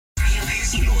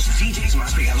y los DJs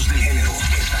más pegados del género.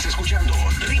 Estás escuchando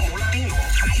Ritmo Latino.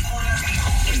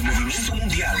 El movimiento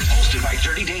mundial. Hosted by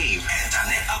Dirty Dave and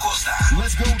Danet Acosta.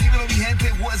 Let's go, dímelo mi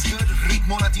gente, what's good?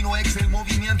 Ritmo Latino X, el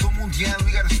movimiento mundial.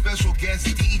 We got a special guest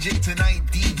DJ tonight,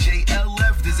 DJ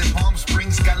LF, desde Palm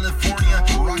Springs, California.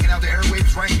 Rocking out the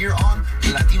airwaves right here on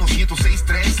Latino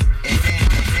 106.3 FM.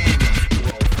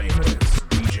 World famous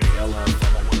DJ LF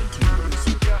on the 1 and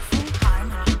 2s.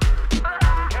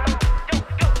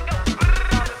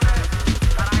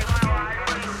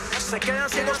 Se quedan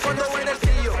ciegos cuando ven el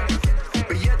tío.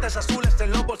 Billetes azules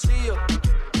en los bolsillos.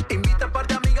 Invita a par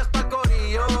de amigas pa'l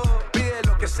corillo. Pide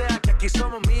lo que sea, que aquí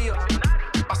somos míos.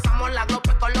 Pasamos la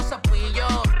glope con los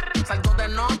cepillos. Salgo de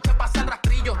noche, pasa el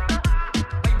rastrillo.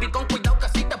 Baby, con cuidado que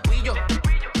si te pillo.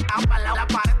 A la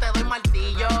pared te doy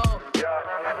martillo.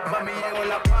 Mami, llegó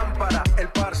la pámpara, el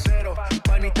parcero.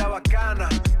 Panita bacana,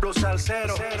 plus al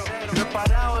cero. No he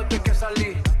parado desde que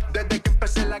salí. Desde que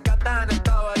empecé la katana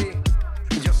estaba ahí.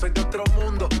 Yo soy de otro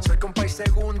mundo, soy compa y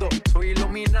segundo. Soy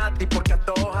Illuminati porque a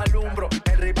todos alumbro.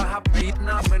 El rey baja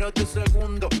pitna, menos de un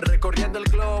segundo. Recorriendo el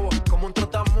globo como un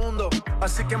trotamundo.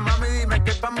 Así que mami, dime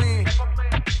que es pa' mí.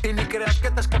 Y ni creas que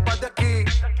te escapas de aquí.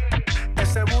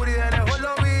 Ese booty de lejos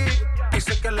lo vi. Y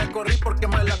sé que le corrí porque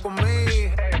me la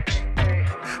comí.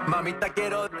 Mamita,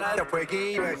 quiero dar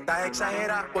fueguillo. Estás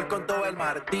exagera, voy con todo el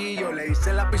martillo. Le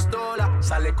hice la pistola,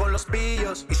 sale con los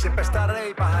pillos. Y siempre está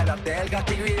rey, bájate el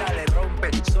gatillo y dale rompe.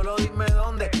 Solo dime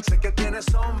dónde, sé que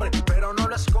tienes hombre, pero no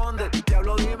lo escondes.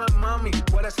 Diablo, dime mami,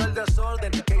 cuál es el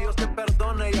desorden. Que Dios te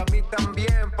perdone y a mí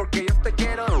también, porque yo te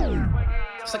quiero.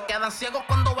 Se quedan ciegos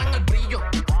cuando ven el brillo.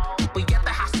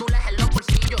 Billetes azules en los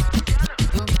bolsillos.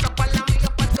 Invita pa' la amiga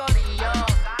pa'l corillo.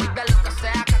 Pide lo que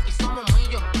sea, que aquí somos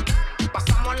millos.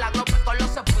 Pasamos la glope con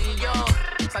los cepillos.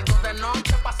 Salgo de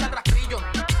noche, pasa el rastrillo.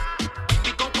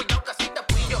 Y con cuidado que si te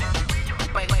pillo.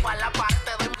 Pego a la pared,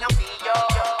 te doy mi anillo.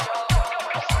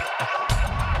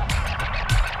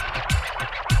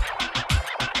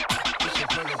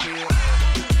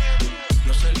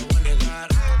 No se lo voy a negar.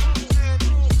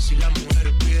 Si la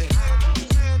mujer pide,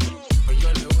 pues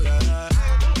yo le voy a dar.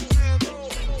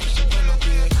 Si me lo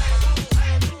pide,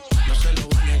 no se lo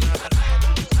voy a negar.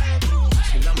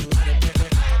 Si la mujer pide,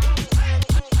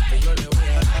 pues yo le voy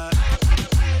a dar.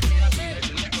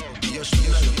 Y yo soy de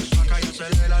lo que saca y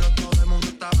aceléralo. Todo el mundo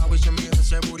está abajo y se mide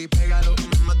ese booty, pégalo.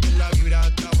 Me maté la vibra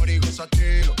hasta ahora y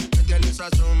gózatelo. Métele el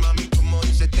sazón, mami, como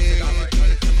dice Telo.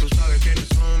 Tú sabes quiénes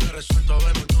son, me resuelto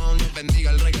de montón. Dios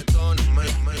bendiga el reggaetón.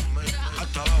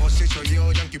 Hasta abajo así soy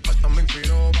yo, Yankee Pasta me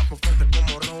inspiró. Bajo fuerte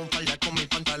como Ron, falda con mi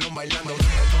pantalón bailando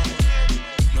reggaetón.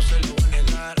 No se lo voy a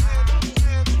negar.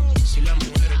 Si la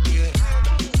mujer pide,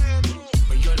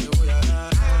 pues yo le voy a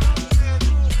dar.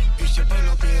 Y siempre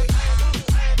lo pide,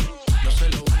 no se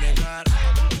lo voy a negar.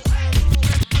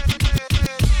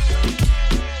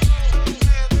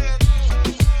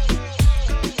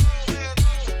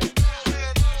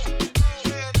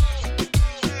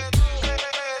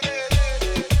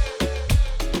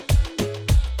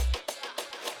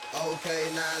 Okay,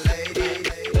 now lady,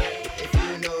 if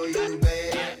you know you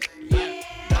bad,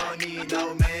 don't need no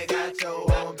man, got your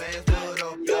own bands, put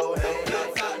up your hands.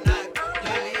 Don't talk knock,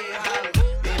 let me holler.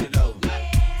 Bend it over,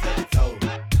 touch your toe,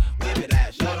 whip it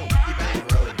out, show them you bang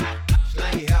roll.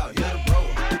 Slang it out, hit a bro,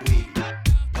 we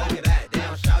poke it out,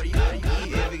 down, shout it,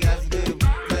 if you got some good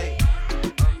play,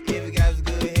 if you got some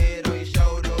good head on your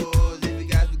shoulders, if you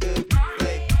got some good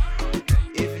play,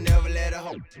 if you never let a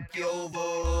hoe you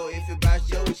over, if you bout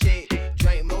your shit.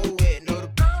 Drink more wet, know the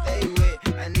stay wet.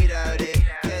 I need all that.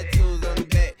 Tattoos on the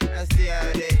back, I see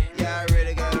all that. Yeah, I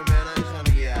already got a man, I'm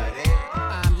tryna get out that.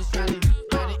 I'm just trying to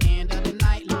by the end of the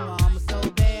night. Little mama so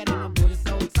bad and my booty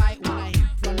so tight. When I hit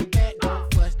from the back,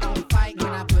 don't fuss, don't fight.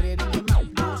 When I put it in your mouth,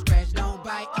 don't scratch, don't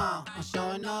bite. I'm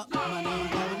showing up, my name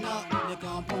going up. Liquor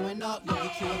I'm pouring up, you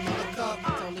get you another cup.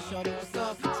 Told the shorty what's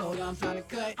up, told her I'm trying to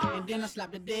cut. And then I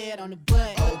slapped the dead on the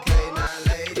butt. Okay, now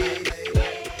lady,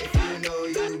 if you know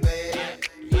you bad,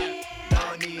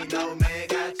 don't need no man,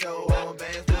 got your own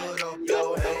bands, put up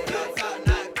your hands. Don't talk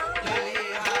knock, let me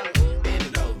holler. Bend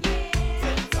it over,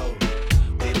 touch your toe,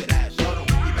 whip it out, show them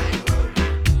you bang roll.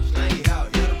 Slang it out,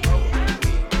 hit a bro,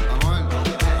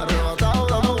 Arrebatado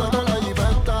dando vueltas en la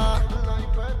jipeta.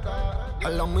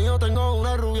 Al lado mío tengo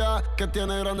una rubia que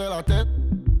tiene grande la teta.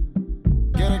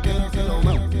 Quiere que lo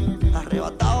me.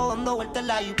 Arrebatado dando vueltas en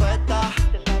la jipeta.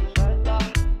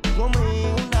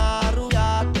 Conmigo una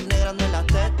rubia tiene grande la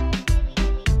teta.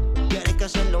 Quiere que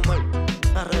se lo mueva.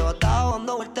 Arrebatado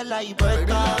dando vueltas en la Baby,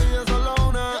 jipeta. la vida es solo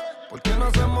una. ¿Por qué no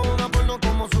hacemos una porno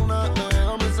como Zuna?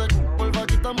 Déjame ese porfa,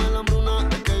 quítame la hambruna.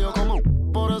 Es que yo como,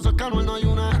 por eso es que no hay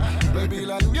una. Baby,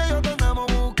 la lluvia y yo te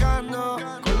andamos buscando.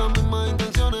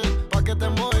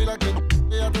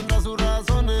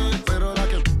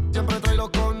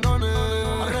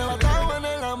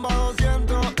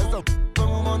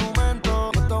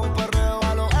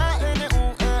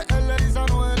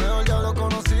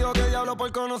 solo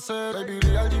por conocer. Baby,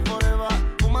 real G forever.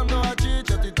 Fumando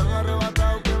hachicha, estoy tan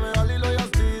arrebatado que me da Lilo y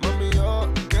así. Mami, yo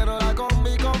quiero la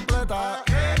combi completa.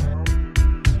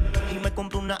 Y me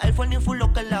compré una Air Force New Full,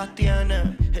 lo que las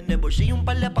tiene. En el bolsillo un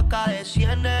par de pacas de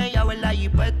cienes. Ya ven la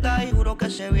jipeta y juro que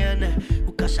se viene.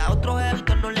 Buscas a otro heavy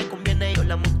que no le conviene. Yo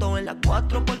la monto en la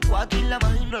 4x4 y la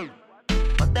imagino.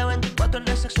 Más de 24 en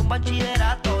el sexo, un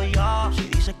bachillerato. Ya, si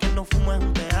dices que no fumo es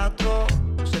un teatro.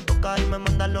 Se toca y me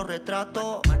mandan los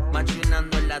retratos.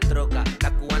 Machinando en la troca,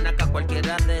 la cubana que a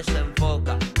cualquiera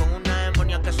desenfoca. Con una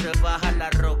demonia que se baja la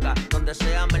roca. Donde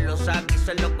sea me lo saca y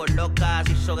se lo coloca.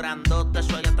 Se hizo grandote,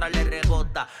 eso allá atrás le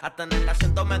rebota. Hasta en el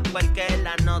asiento me cuelque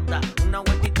la nota. Una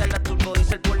vueltita en la turbo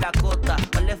diesel por la costa.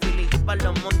 Vale Philly para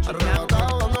los monchos.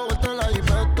 Arrebatado dando vueltas en la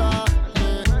jipeta.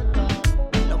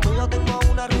 Lo mío tengo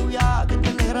una rubia que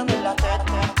tiene grande en la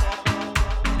teta.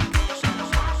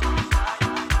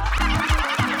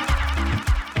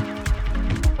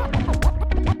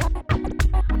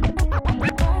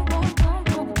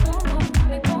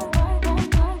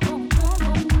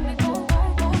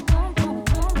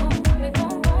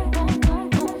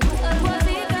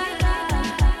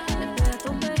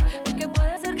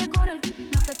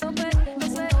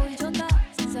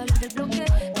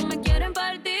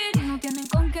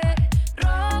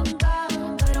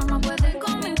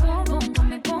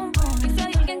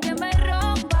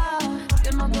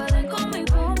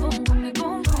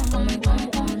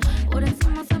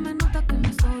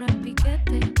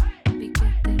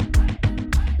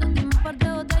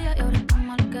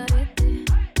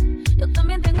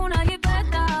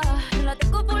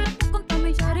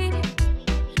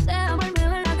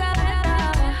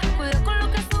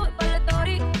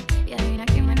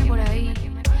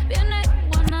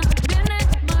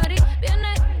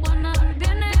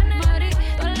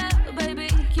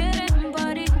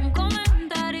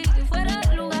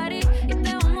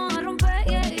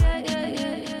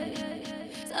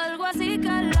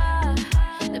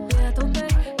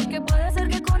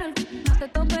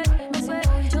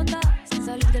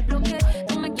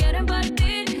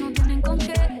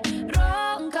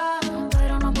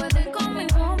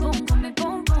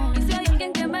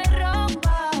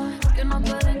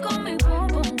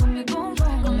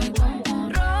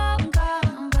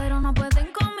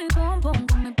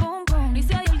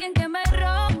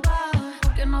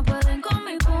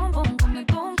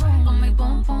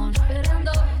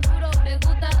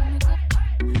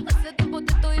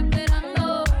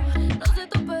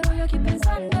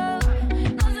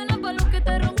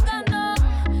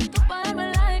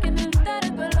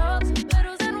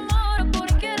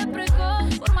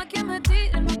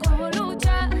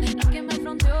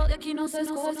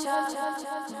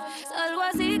 Salgo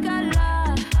así,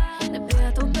 cala. Le pido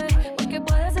a tope, porque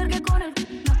puede ser que con el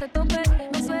no te tope.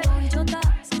 No soy chota,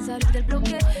 sin salir del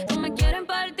bloque. No me quieren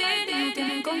partir y no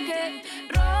tienen con qué.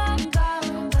 Ronca,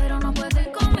 pero no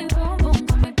pueden con mi pum pum,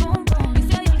 con mi pum pum. Y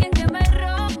si hay alguien que me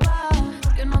rompa,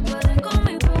 porque no pueden con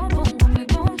mi pum pum, con mi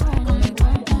pum pum, con mi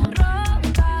pum pum.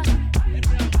 Ronca.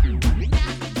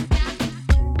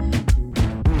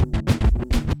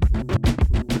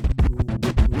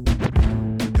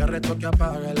 Te reto que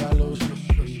apague la luz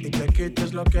y te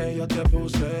quites lo que yo te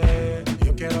puse.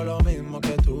 Yo quiero lo mismo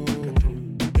que tú.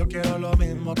 Yo quiero lo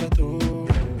mismo que tú.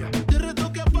 Te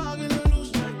reto que apague la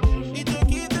luz y te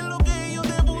quites lo que yo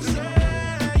te puse.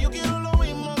 Yo quiero lo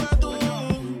mismo que tú.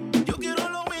 Yo quiero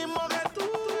lo mismo que tú.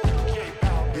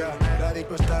 La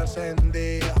disco está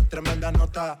encendida, tremenda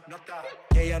nota.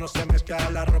 Que ella no se mezcla a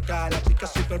la roca. La chica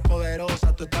súper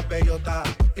poderosa, tú estás bellota.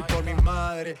 Y por mi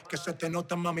madre, que se te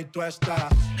nota, mami, tú estás.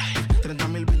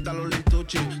 30,000 vistas los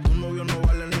lituchi. Tu novio no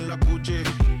vale ni la cuchi.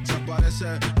 Se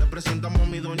aparece, le presentamos a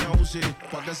mi doña Uzi.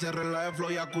 Pa' que se relaje flow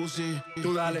y jacuzzi.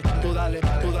 Tú dale, tú dale,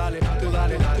 tú dale, tú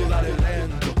dale, tú dale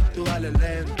lento, tú dale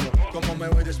lento. Como me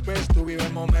voy después, tú vive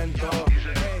el momento.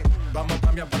 Hey, vamos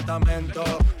pa' mi apartamento.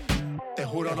 Te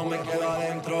juro no me quedo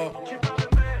adentro.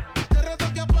 Te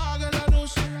reto que apague la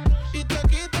luz y te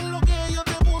quites lo que yo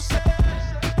te puse.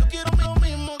 Yo quiero lo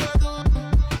mismo que tú.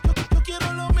 Yo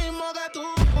quiero lo mismo que tú.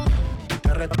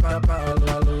 Te reto que apague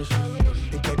la luz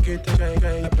y te quites lo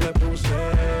que yo te puse.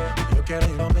 Yo quiero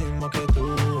lo mismo que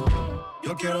tú.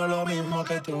 Yo quiero lo mismo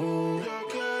que tú.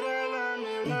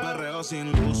 Un perreo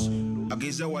sin luz,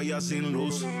 aquí se guaya sin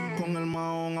luz. Con el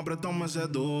mahón apretón me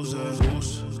seduce.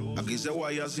 Aquí se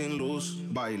guaya sin luz,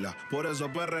 baila, por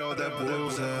eso perreo te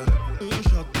puse. Un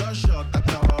shot, dos shots,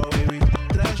 hasta abajo, baby.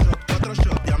 3 shots, 4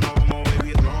 shots, ya no vamos,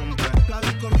 baby, rompe. La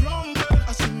disco rompe,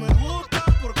 así me gusta,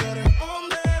 porque eres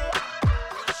hombre.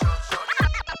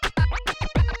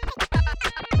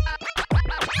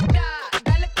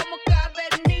 Dale como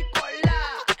cavernícola.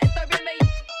 Estoy bien, baby.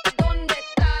 ¿Dónde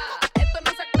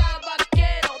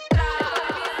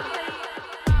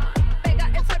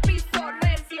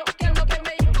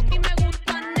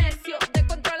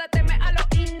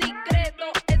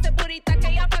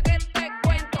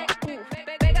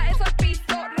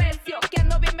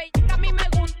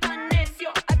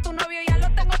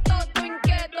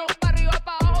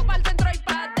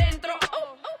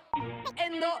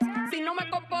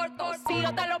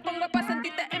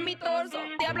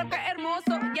diablo que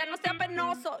hermoso, ya no sea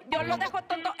penoso. Yo lo dejo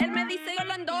tonto, él me dice yo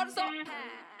lo endorso.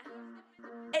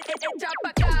 Echa pa'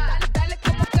 acá, dale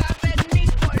como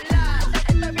Cavernícola.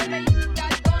 Esta bebecita,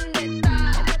 ¿dónde está?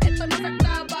 Esto no se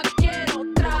acaba, quiero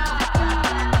otra.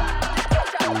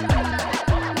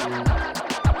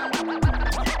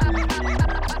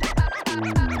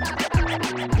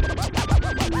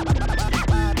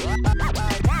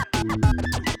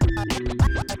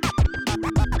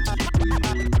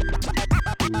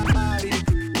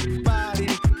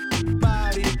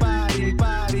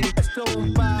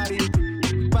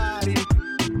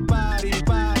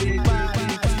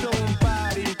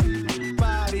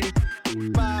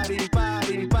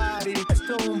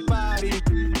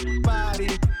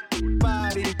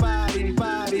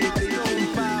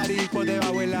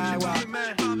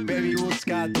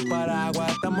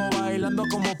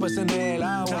 Como peces en el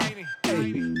agua,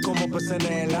 ey, como peces en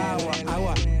el agua,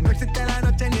 agua. No existe la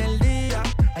noche ni el día,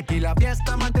 aquí la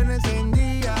fiesta mantiene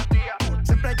encendida.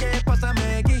 Siempre hay que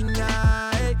pasarme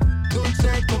guiña, ey,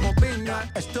 dulce como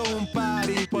piña. Esto es un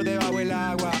party por debajo del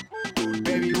agua.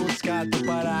 Baby, busca tu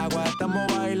paraguas. Estamos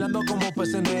bailando como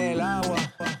peces en el agua,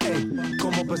 ey,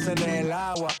 como peces en el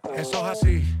agua. Eso es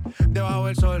así, debajo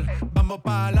del sol. Vamos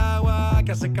para el agua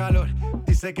que hace calor.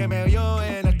 Dice que me vio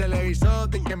en el televisor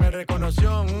y que me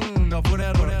reconoció. No fue un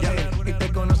error, y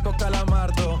te conozco,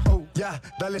 Calamardo. Ya,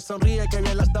 dale sonríe que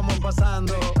bien la estamos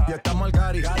pasando. Ya estamos al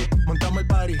gari, montamos el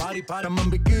party. Estamos en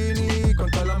bikini con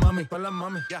todas las mami,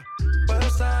 yeah. Puedo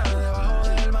estar debajo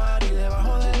del mar y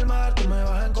debajo del mar tú me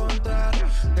vas a encontrar.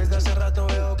 Desde hace rato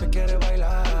veo que quieres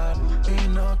bailar y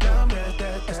no cambies de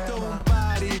tema. Esto es un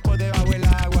party por debajo del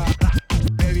agua.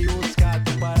 Baby, busca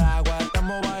tu paraguas.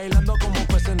 Estamos bailando como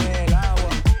peces en el agua,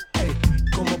 ey,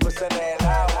 como peces en el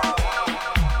agua.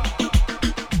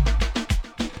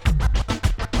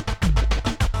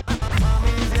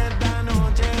 Mami, si esta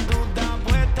noche tú estás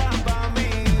puesta pa' mí,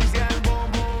 si el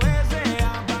bombo ese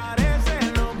aparece,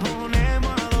 nos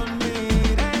ponemos a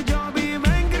dormir. Ellos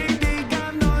viven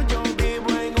criticando, yo vivo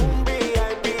en un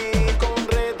VIP con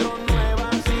retro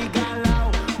nuevas y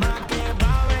calao, más que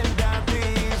pa' verte a ti.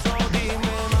 So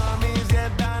dime, mami, si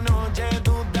esta noche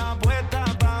tú estás puesta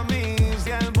pa' mí,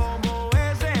 si el bombo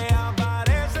ese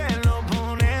aparece, nos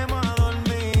ponemos a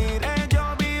dormir.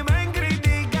 Ellos viven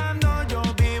criticando, yo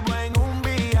vivo en un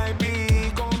VIP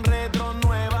con retro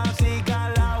nuevas y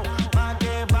calao, más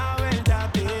que pa' verte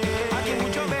a ti. Aquí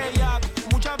mucho bellac,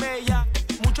 mucha bellac,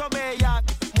 mucho bellac,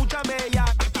 mucha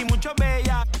bellac, aquí mucho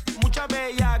bellac, mucha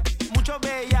bellac, mucho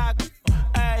bellac.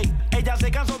 Ey, ella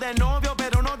se cansó de novio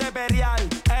pero no de perrear.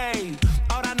 Ey,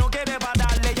 ahora no quiere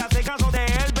parar. Ella se cansó de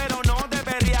él pero no de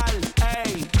perrear.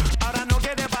 Ey, ahora no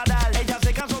quiere parar. Ella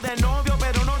se cansó de novio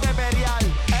pero no de perrear.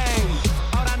 Ey,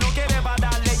 ahora no quiere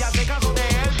parar. Ella se cansó de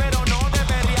él pero no de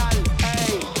perrear.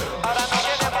 Ey, ahora no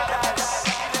quiere parar.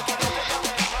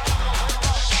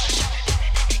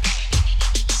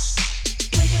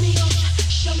 Wake me up,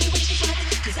 show me what you got,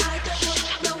 'cause I don't want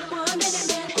no 1 minute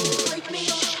man. Wake me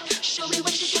up, show me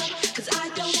what you got, 'cause I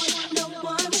don't want no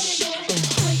 1 minute man.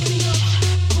 Wake me up,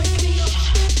 wake me up,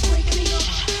 wake me up,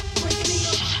 wake me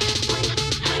up,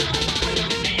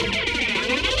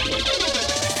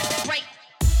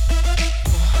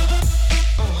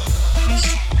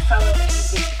 Follow the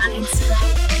music on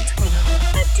Instagram and Twitter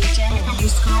at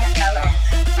DJ_LF.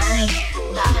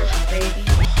 Baby.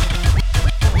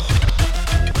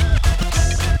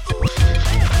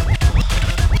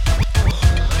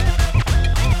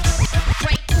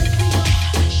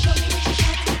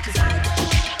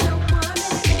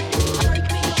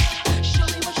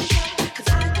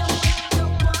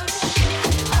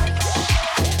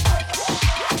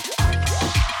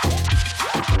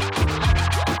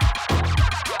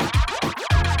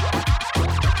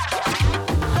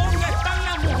 ¿Dónde están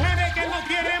las mujeres que no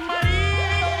quieren marido?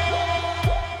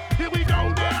 Here we go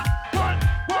now. What?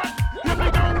 Here we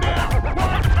go now.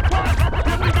 What?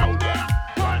 Here we go now.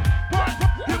 What?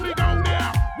 Here we go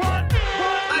now. What?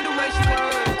 I do what she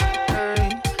wants, hey.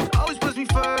 Always puts me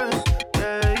first,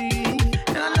 hey.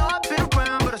 And I know I've been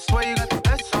around, but I swear you got the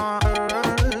best on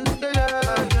earth,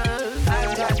 yeah.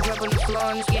 I got drip on the floor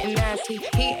and it's getting nasty.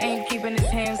 He ain't keeping his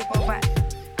hands up on my.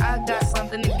 I got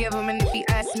something to give him, and if he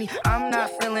asks me, I'm not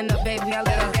feeling the baby. I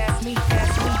let him gas me,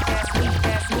 gas me, gas me,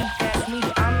 gas me, gas me.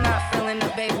 I'm not feeling the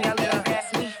baby. I let him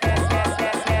gas me, gas, gas,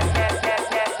 gas, gas, gas, gas,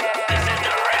 gas, gas. This is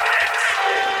the remix.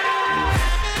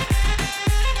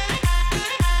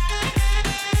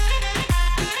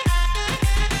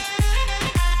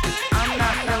 I'm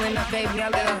not feeling the baby. I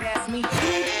let him gas me.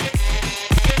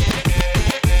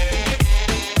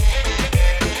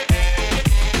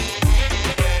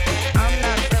 I'm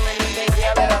not feeling the baby.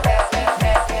 I let him gas me,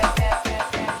 gas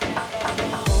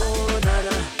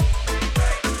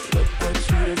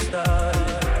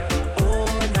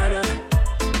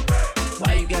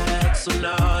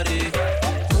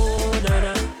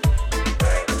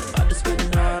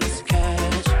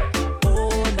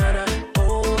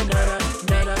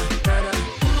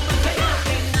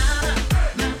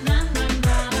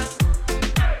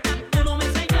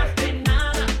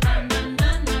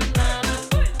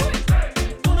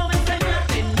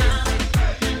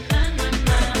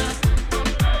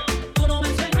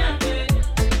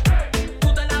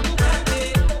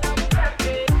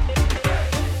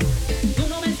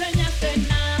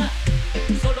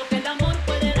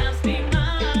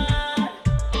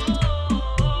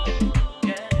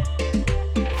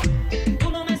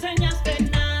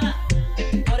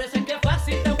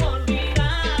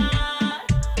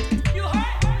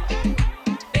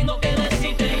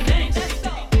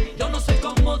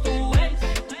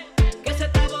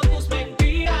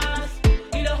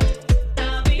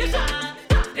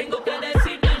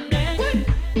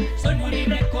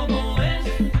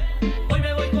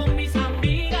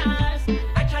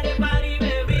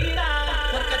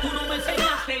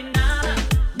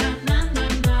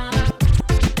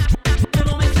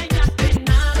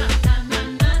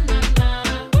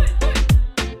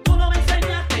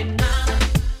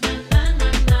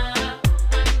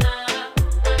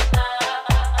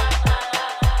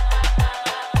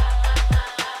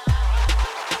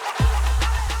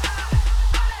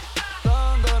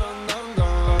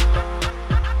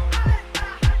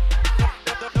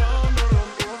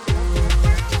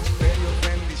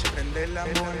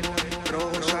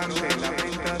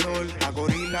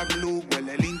black glue,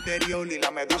 huele el interior y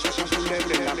la medusa son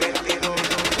culebra en la 22.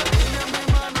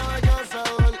 Mi mano de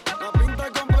cazador, la pinta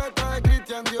completa de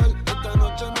Christian Dior. Esta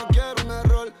noche no quiero un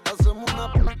error, hacemos una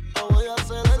voy a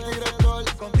ser el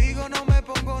director. Contigo no me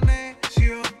pongo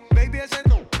necio, baby, ese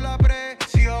no la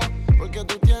presión. Porque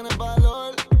tú tienes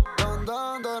valor, don,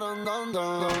 don, don, don,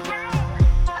 don.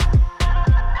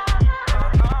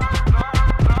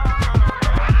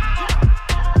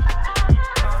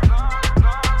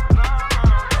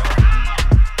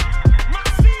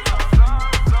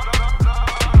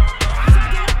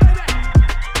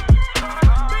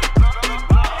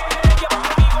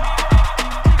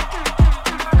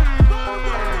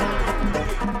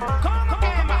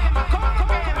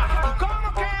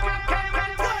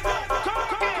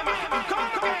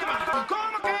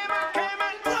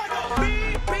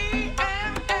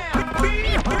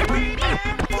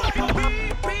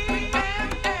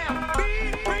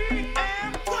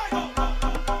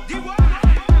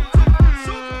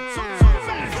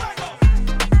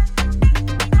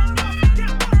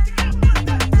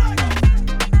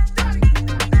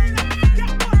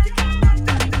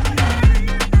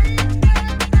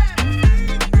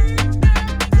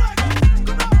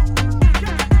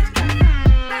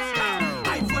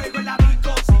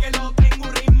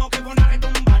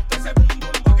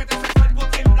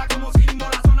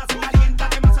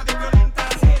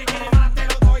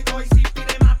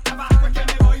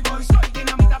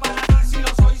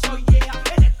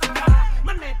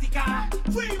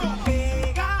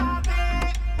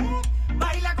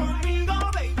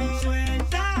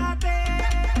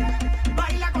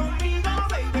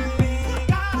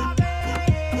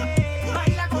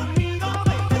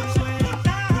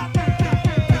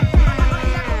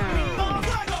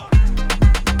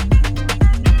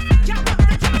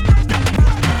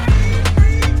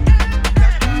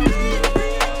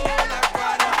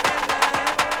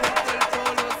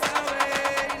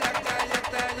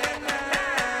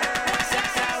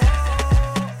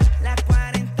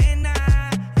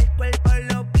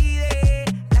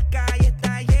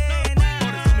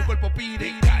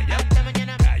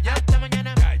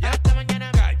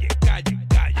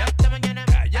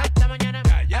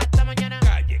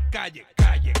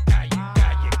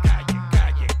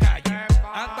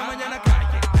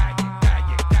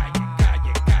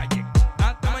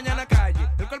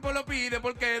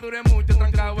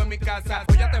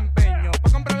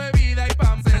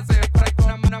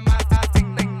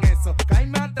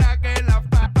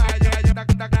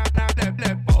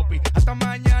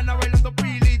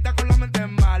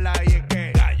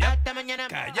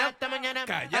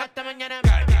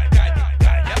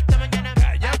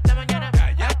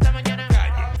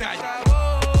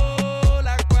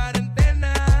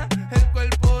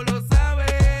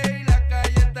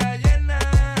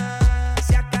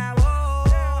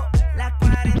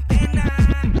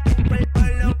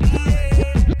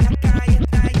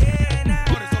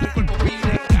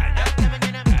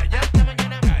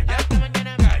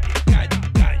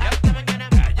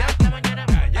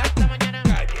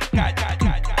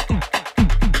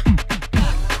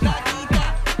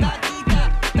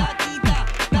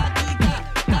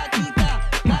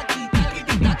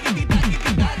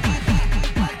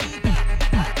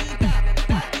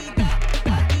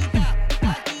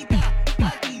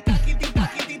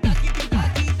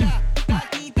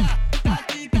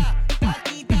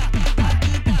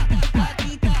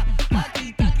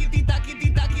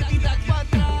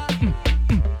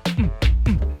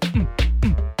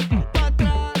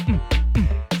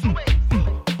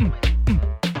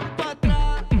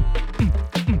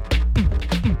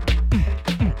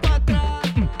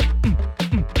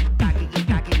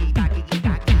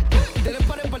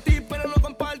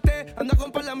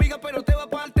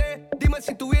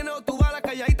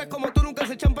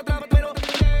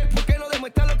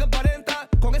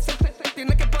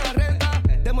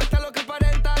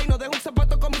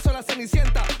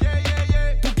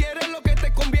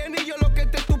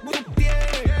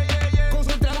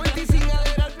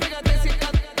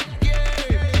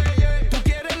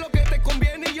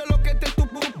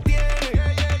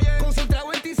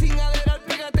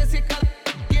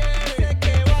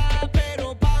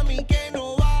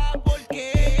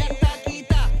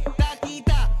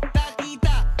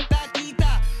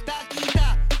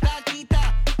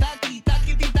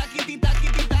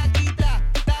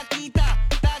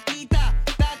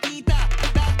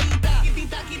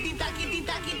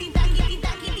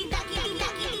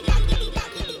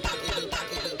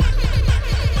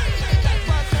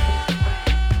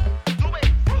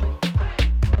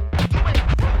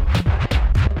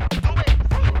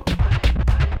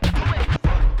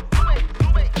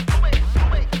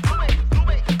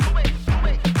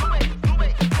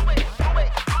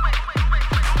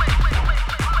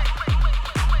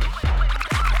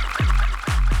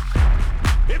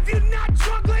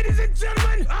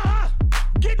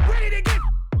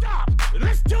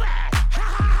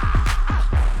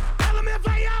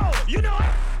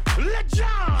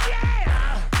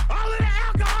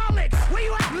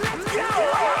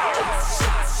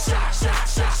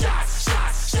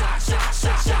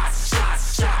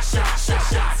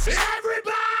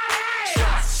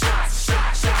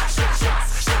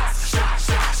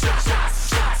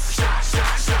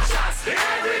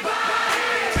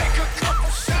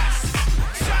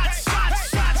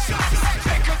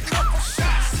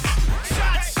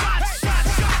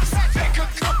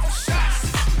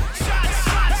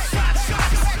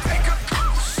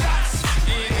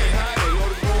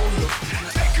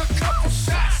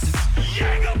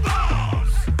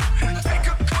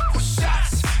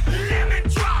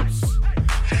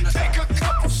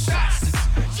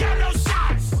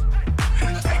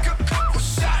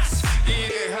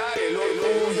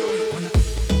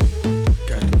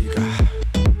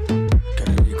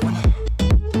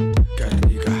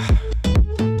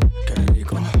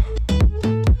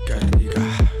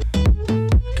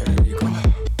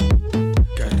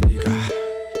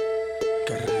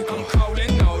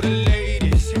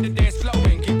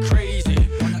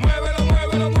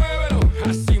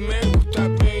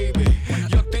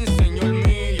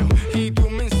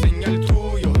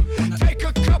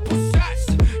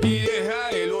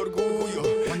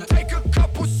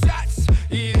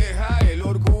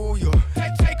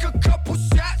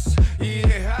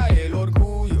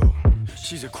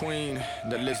 She's a queen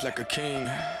that lives like a king.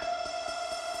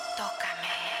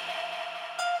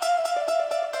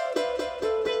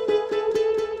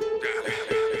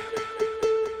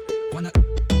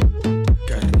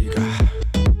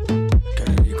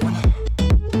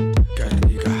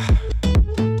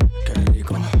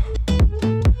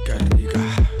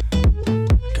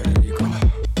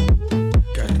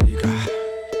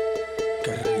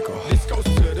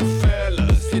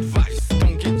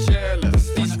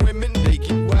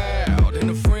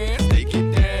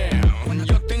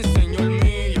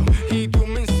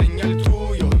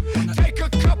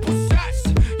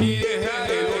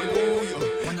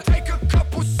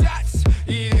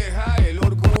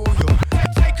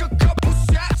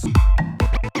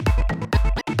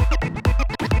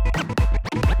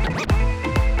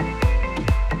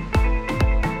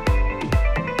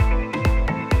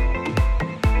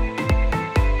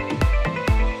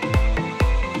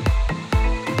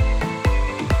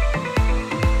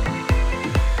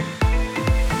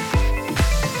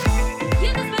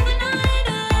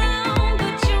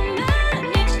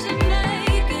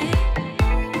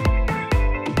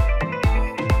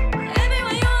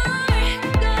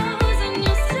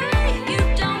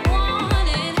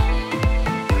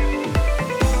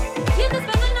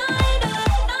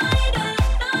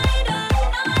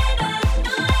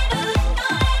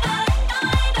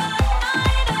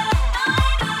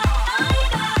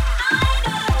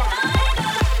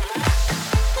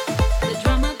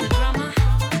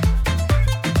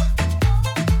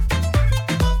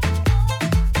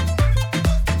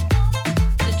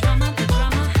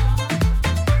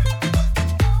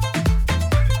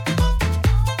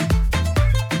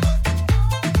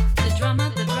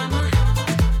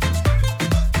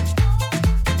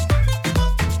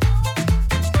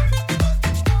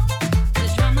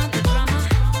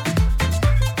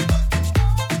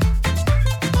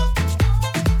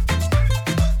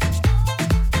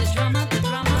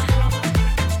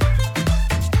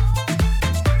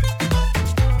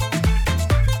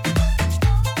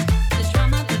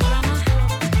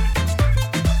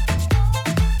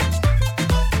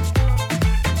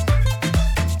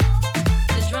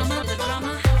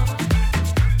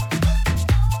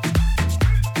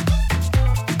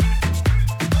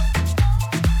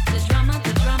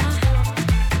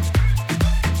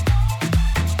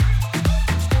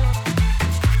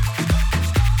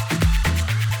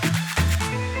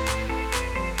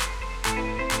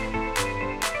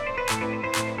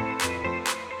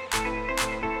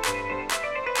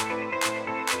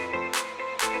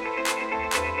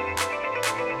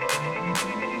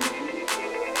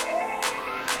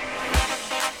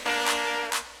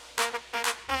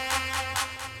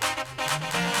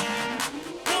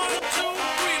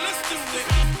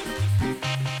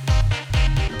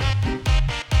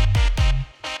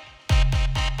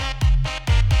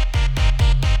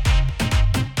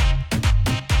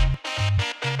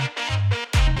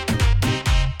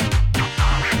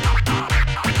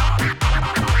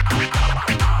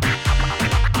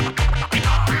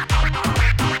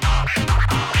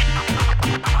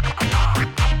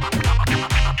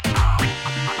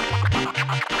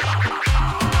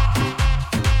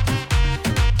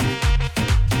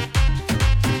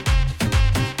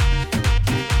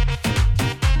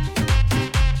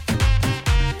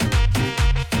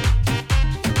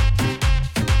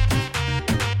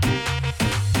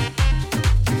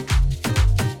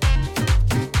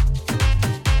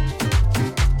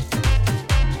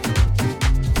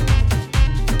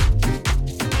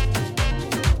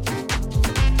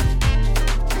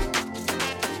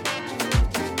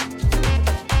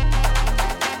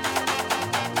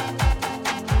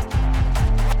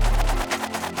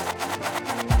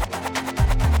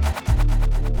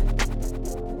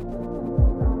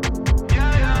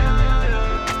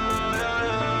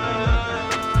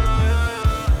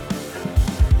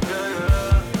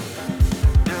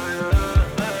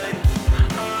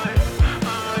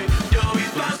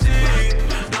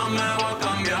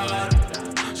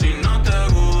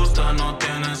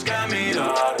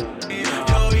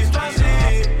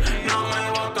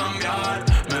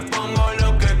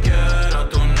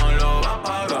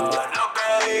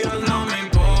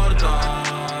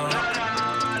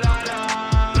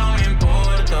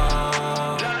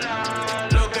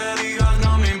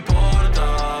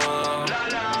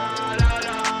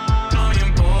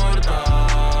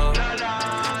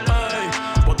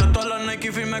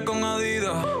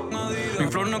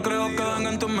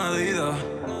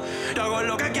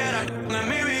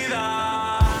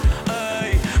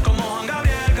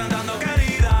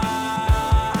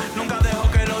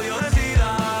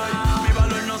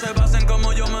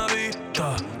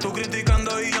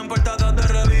 criticando y en portadas de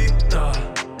revista.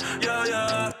 Yeah,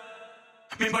 yeah.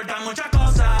 Me importan muchas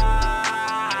cosas,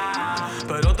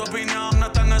 pero tu opinión no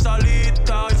está en esa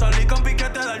lista. Y salí con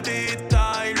piquete de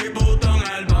artista y Louis Vuitton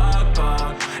en el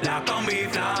backpack. La combi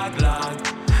flag, flag.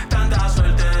 Tanta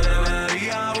suerte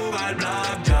debería jugar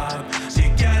blackjack. Si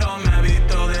quiero me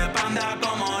visto de panda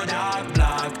como Jack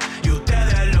Black. Y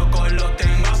ustedes locos los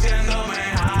tengo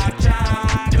haciéndome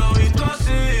hacha. Yo visto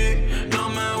así, no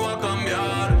me voy a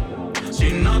cambiar.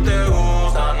 Si no te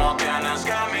gusta, no tienes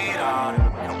que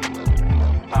mirar.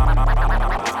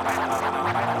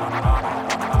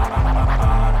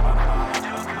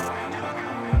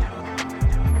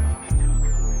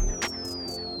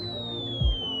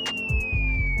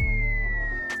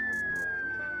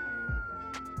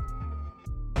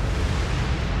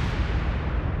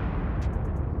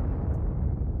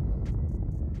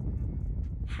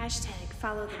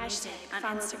 Follow the music on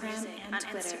Instagram and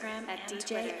Twitter at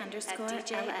DJ_LF.